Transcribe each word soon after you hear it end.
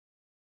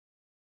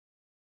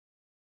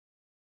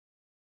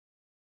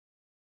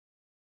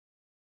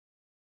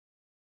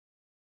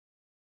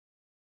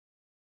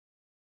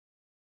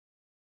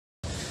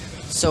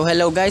So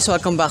hello guys,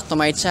 welcome back to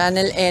my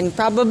channel, and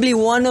probably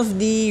one of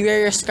the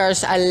rarest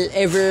cars I'll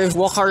ever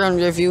walk around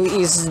review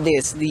is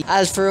this, the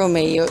Alfa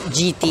Romeo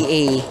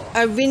GTA.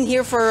 I've been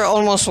here for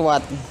almost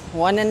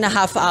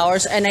 1.5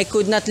 hours, and I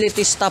could not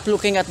literally stop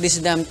looking at this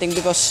damn thing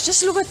because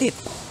just look at it.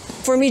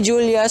 For me,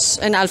 Giulias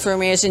and Alfa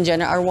Romeos in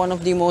general are one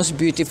of the most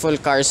beautiful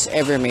cars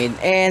ever made.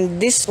 And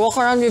this walk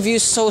around review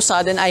is so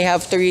sudden, I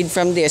have to read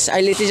from this.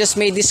 I literally just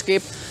made this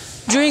script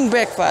during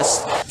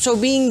breakfast. So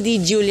being the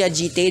Giulia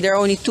GTA, there are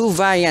only two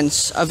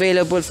variants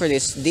available for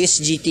this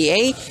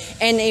GTA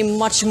and a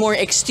much more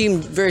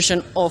extreme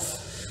version of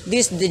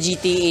this, the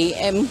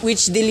GTAm,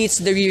 which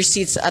deletes the rear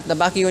seats at the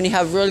back. You only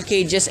have roll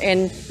cages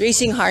and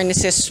racing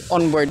harnesses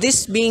on board.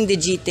 This being the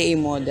GTA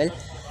model,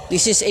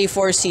 this is a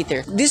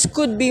 4-seater. This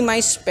could be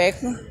my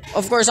spec.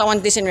 Of course, I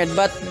want this in red,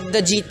 but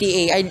the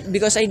GTA,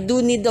 because I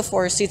do need the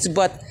 4 seats,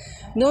 but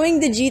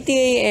knowing the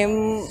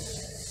GTAm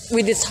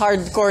with its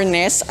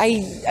hardcoreness,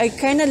 I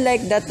kind of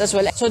like that as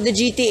well. So the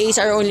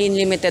GTAs are only in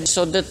limited,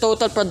 so the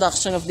total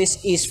production of this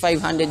is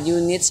 500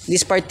 units.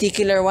 This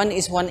particular one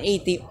is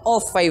 180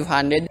 of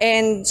 500,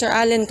 and Sir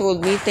Alan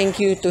told me, thank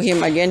you to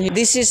him again,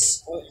 this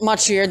is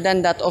much rare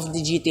than that of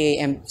the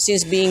GTAm,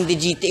 since being the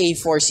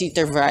GTA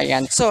 4-seater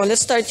variant. So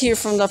let's start here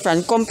from the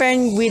front,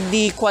 comparing with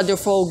the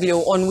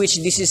Quadrifoglio on which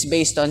this is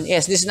based on.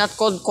 Yes, this is not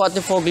called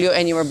Quadrifoglio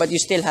anymore, but you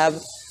still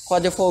have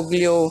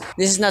Quadrifoglio.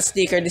 This is not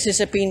sticker, this is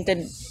a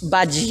painted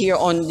badge here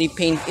on the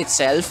paint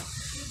itself.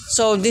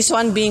 So this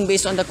one being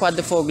based on the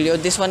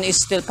Quadrifoglio, this one is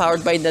still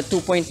powered by the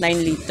 2.9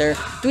 liter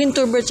twin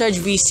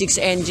turbocharged V6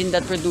 engine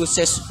that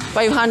produces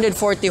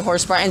 540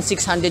 horsepower and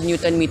 600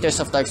 Newton meters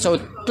of torque. So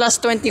plus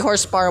 20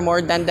 horsepower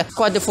more than the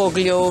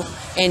Quadrifoglio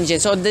engine.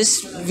 So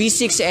this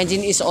V6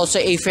 engine is also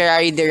a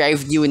Ferrari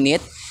derived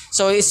unit.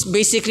 So it's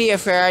basically a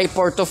Ferrari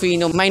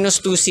Portofino minus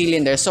 2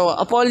 cylinders. So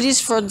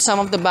apologies for some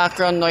of the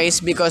background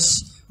noise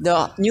because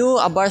the new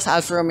Abarth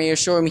Alfa Romeo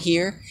showroom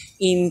here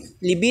in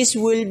Libis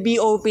will be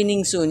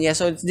opening soon. Yeah,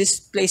 so this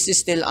place is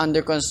still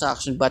under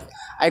construction, but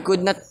I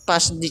could not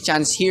pass the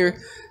chance here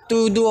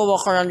to do a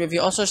walk around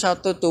review. Also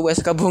shout out to Wes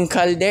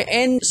Cabungcalde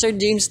and Sir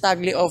James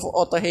Tagley of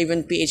Auto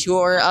Haven PH, who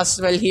are as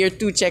well here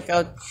to check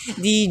out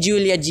the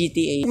Giulia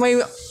GTA.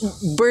 My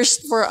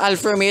burst for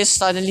Alfa Romeo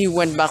suddenly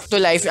went back to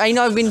life. I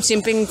know I've been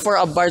simping for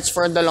Abarths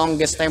for the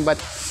longest time, but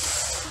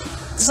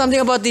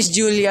something about this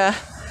Giulia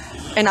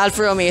and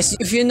Alfa Romeo,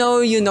 if you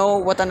know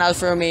what an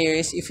Alfa Romeo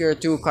is if you're a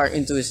true car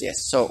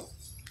enthusiast. So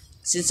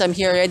since I'm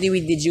here already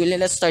with the Giulia,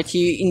 let's start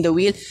here in the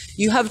wheel.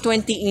 You have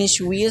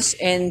 20-inch wheels,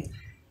 and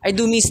I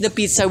do miss the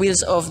pizza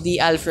wheels of the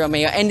Alfa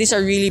Romeo, and these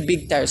are really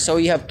big tires. So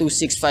you have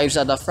 265s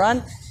at the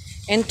front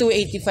and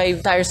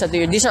 285 tires at the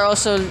rear. These are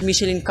also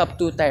Michelin Cup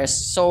 2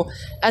 tires. So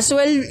as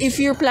well, if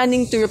you're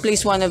planning to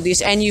replace one of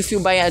these, and if you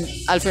buy an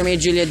Alfa Romeo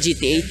Giulia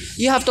GTA,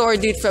 you have to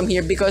order it from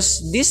here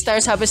because these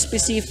tires have a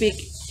specific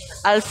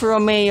Alfa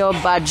Romeo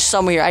badge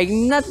somewhere.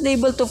 I'm not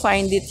able to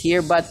find it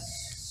here, but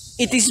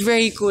it is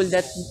very cool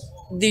that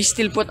they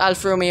still put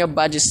Alfa Romeo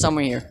badges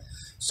somewhere here.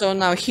 So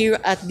now here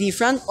at the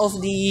front of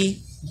the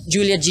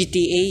Giulia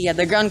GTA, yeah,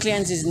 the ground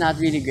clearance is not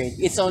really great.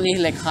 It's only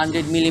like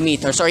 100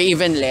 millimeters or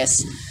even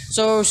less.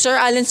 So Sir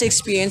Alan's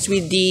experience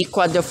with the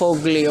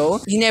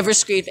Quadrifoglio, he never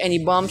scraped any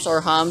bumps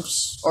or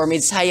humps or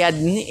made sayad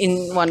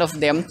in one of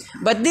them.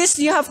 But this,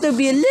 you have to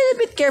be a little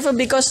bit careful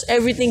because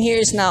everything here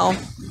is now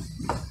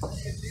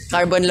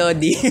carbon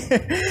lodi.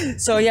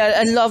 So yeah,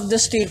 I love the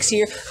streaks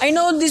here. I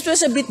know this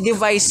was a bit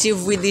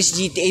divisive with this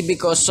GTA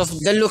because of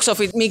the looks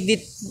of it, make it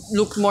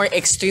look more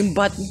extreme,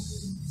 but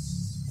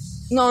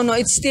no,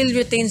 it still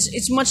retains,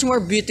 it's much more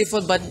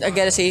beautiful, but I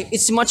gotta say,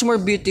 it's much more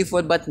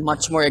beautiful but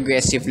much more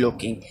aggressive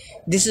looking.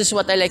 This is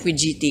what I like with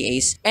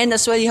GTAs. And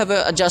as well, you have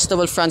an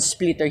adjustable front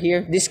splitter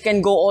here. This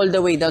can go all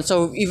the way down,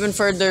 so even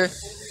further,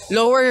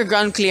 lower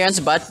ground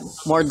clearance but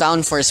more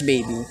downforce,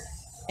 baby.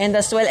 And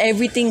as well,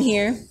 everything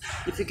here,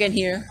 if you can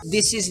hear,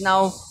 this is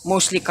now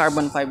mostly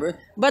carbon fiber.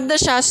 But the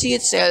chassis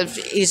itself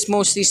is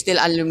mostly still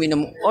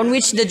aluminum, on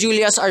which the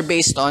Giulias are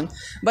based on.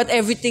 But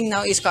everything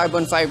now is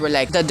carbon fiber,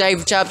 like the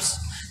drive chaps,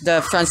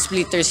 the front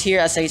splitters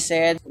here, as I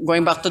said.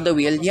 Going back to the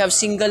wheel, you have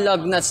single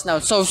lug nuts now.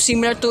 So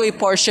similar to a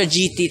Porsche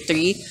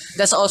GT3,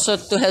 that's also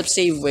to help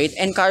save weight.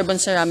 And carbon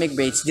ceramic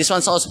brakes. This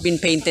one's also been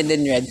painted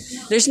in red.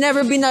 There's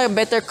never been a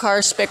better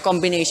car spec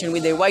combination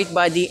with a white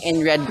body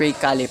and red brake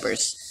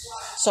calipers.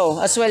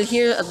 So as well,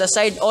 here at the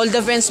side, all the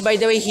vents, by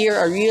the way, here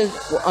are real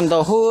on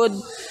the hood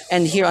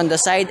and here on the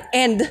side.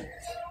 And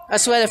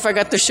as well, I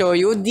forgot to show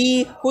you,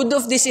 the hood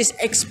of this is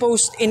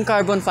exposed in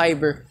carbon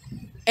fiber.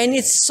 And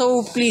it's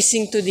so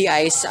pleasing to the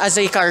eyes as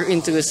a car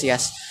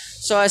enthusiast.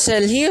 So as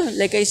well here,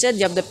 like I said,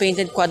 you have the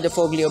painted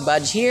Quadrifoglio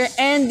badge here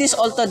and this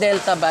Alta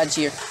Delta badge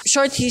here.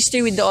 Short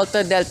history with the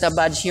Alta Delta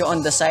badge here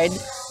on the side.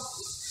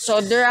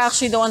 So they're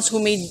actually the ones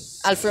who made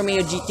Alfa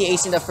Romeo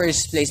GTAs in the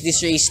first place,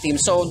 this race team.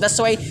 So that's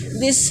why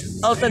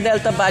this Alta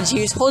Delta badge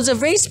here holds a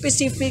very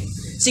specific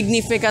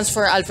significance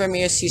for Alfa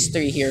Romeo's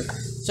history here.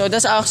 So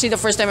that's actually the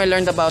first time I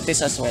learned about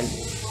this as well.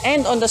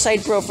 And on the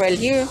side profile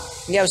here,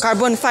 we have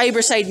carbon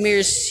fiber side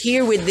mirrors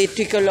here with the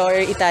tricolor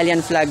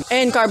Italian flag.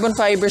 And carbon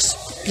fiber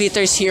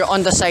splitters here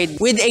on the side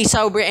with a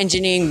Sauber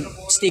engineering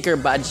sticker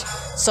badge.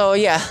 So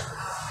yeah,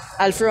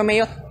 Alfa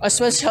Romeo. As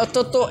well, shout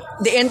out to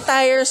the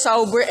entire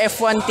Sauber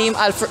F1 team,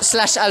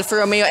 Alfa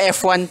Romeo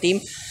F1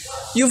 team.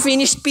 You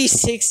finished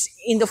P6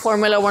 in the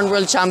Formula 1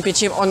 World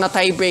Championship on a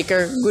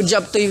tiebreaker. Good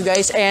job to you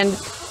guys. And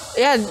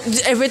yeah,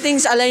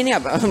 everything's aligning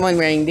up. I'm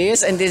wearing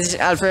this, and this is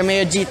Alfa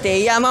Romeo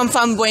GTA. Yeah, I'm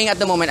fanboying at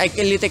the moment. I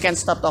literally can't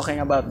stop talking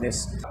about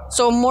this.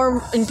 So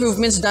more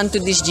improvements done to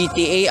this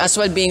GTA, as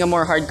well being a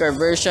more hardcore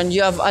version.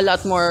 You have a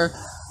lot more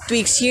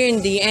tweaks here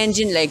in the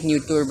engine, like new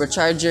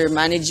turbocharger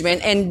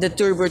management, and the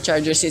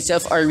turbochargers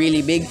itself are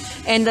really big.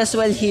 And as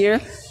well here,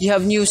 you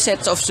have new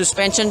sets of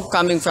suspension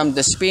coming from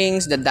the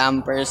springs, the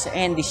dampers,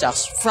 and the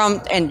shocks,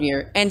 front and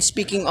rear. And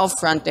speaking of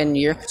front and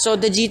rear, so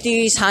the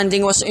GTA's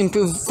handling was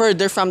improved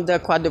further from the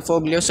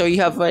Quadrifoglio. So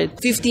you have a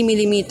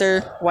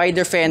 50mm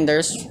wider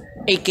fenders,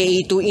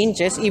 aka 2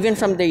 inches, even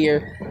from the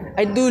rear.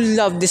 I do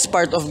love this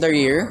part of the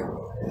rear.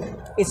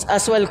 It's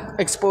as well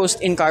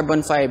exposed in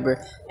carbon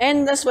fiber.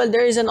 And as well,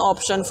 there is an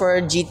option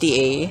for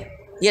GTA.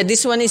 Yeah,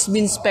 this one is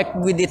been spec'd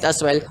with it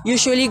as well.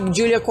 Usually,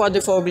 Giulia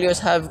Quadrifoglios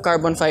have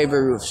carbon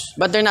fiber roofs,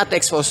 but they're not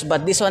exposed.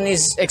 But this one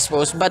is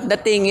exposed. But the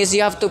thing is,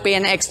 you have to pay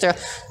an extra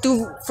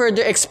to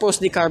further expose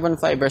the carbon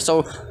fiber.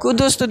 So,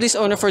 kudos to this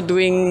owner for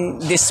doing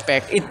this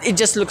spec. It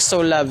just looks so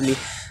lovely.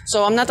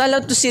 So, I'm not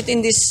allowed to sit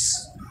in this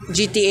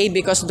GTA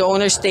because the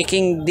owner's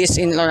taking this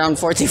in around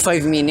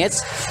 45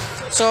 minutes.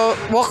 So,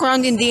 walk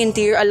around in the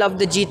interior. I love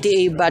the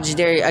GTA badge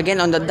there, again,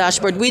 on the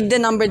dashboard with the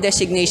number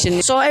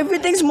designation. So,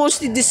 everything's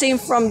mostly the same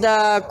from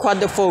the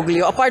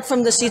Quadrifoglio, apart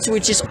from the seats,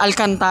 which is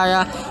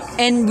Alcantara,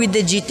 and with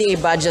the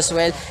GTA badge as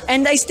well.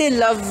 And I still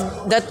love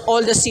that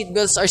all the seat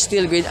belts are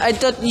still green. I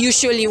thought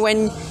usually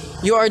when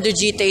you order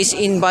GTAs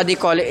in body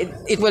color,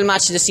 it will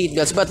match the seat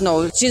belts. But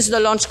no, since the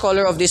launch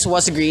color of this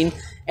was green,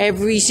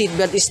 every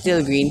seatbelt is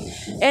still green.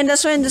 And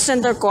that's why in the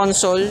center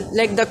console,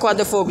 like the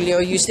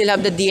Quadrifoglio, you still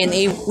have the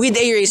DNA with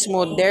a race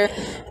mode there.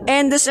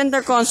 And the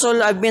center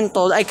console, I've been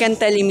told, I can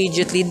tell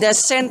immediately, the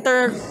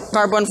center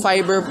carbon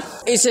fiber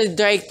is a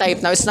dry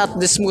type now. It's not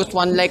the smooth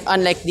one,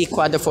 unlike the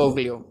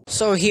Quadrifoglio.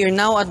 So here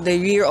now at the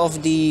rear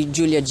of the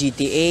Giulia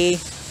GTA,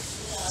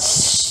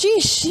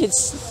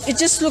 sheesh, it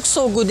just looks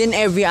so good in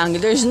every angle.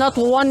 There's not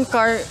one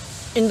car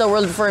in the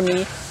world for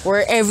me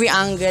where every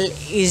angle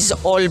is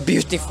all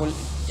beautiful.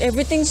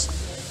 Everything's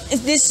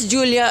this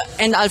Giulia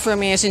and Alfa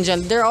Romeo in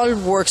general, they're all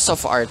works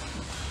of art.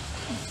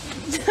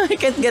 I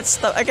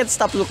can't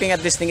stop looking at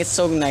this thing. It's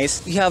so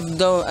nice. You have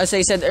the, as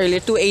I said earlier,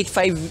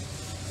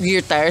 285 rear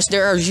tires. They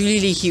are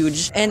really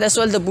huge, and as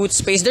well the boot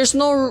space. There's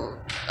no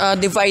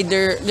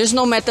divider. There's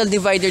no metal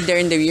divider there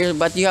in the rear,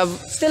 but you have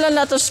still a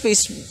lot of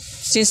space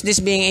since this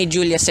being a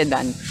Giulia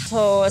sedan.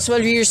 So as well,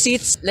 rear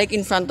seats, like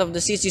in front of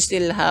the seats, you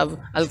still have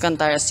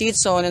Alcantara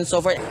seats, so on and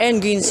so forth, and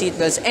green seat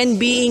belts. And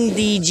being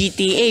the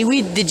GTA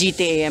with the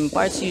GTAm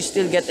parts, you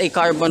still get a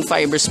carbon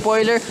fiber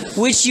spoiler,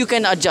 which you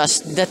can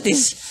adjust. That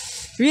is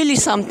really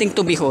something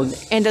to behold.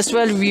 And as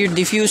well, rear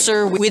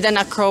diffuser with an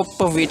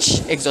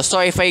Akrapovič exhaust.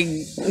 Sorry if I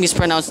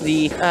mispronounced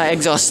the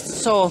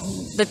exhaust. So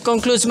that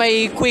concludes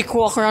my quick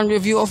walk around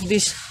review of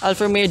this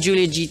Alfa Romeo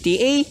Giulia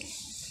GTA.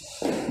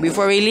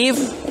 Before we leave,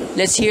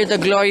 let's hear the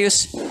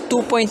glorious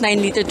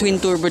 2.9-liter twin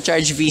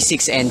turbocharged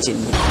V6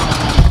 engine.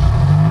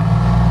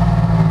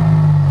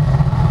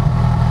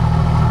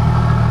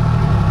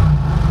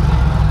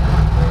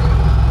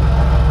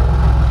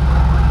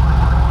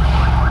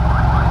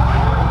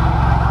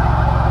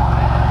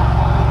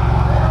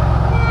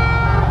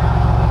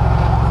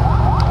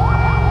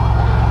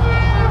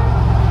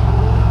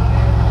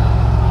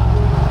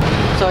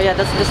 So yeah,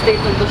 that's the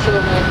state of the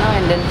showroom right now.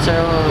 And then Sir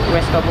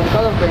West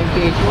Kabunkal of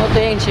PH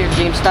Mote and Sir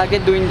James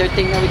Taggett doing their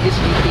thing now with this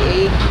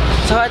GTA.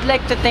 So I'd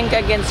like to thank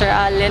again Sir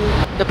Allen,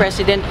 the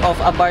president of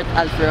Abart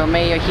Alfa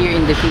Romeo here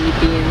in the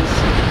Philippines,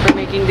 for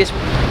making this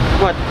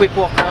quick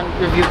walk around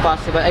review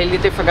possible. I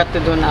literally forgot to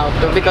do an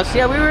outro because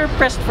yeah, we were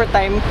pressed for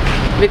time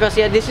because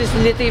yeah, this is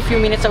literally a few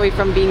minutes away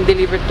from being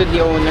delivered to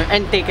the owner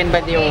and taken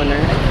by the owner.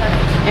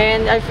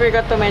 And I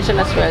forgot to mention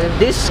as well,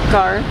 this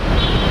car,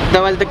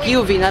 the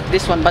QV, not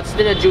this one, but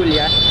still a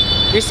Giulia,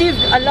 received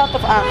a lot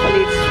of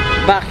accolades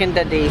back in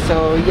the day.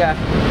 So yeah,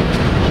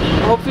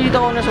 hopefully the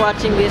owners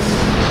watching this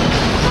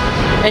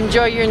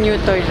enjoy your new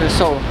toy.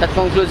 So that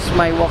concludes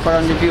my walk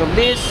around review of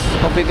this.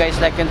 Hope you guys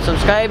like and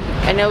subscribe,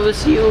 and I will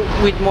see you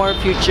with more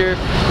future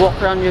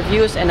walk around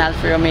reviews and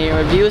Alfa Romeo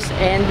reviews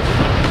and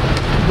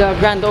the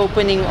grand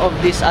opening of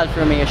this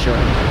Alfa Romeo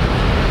showroom.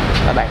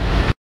 Bye bye.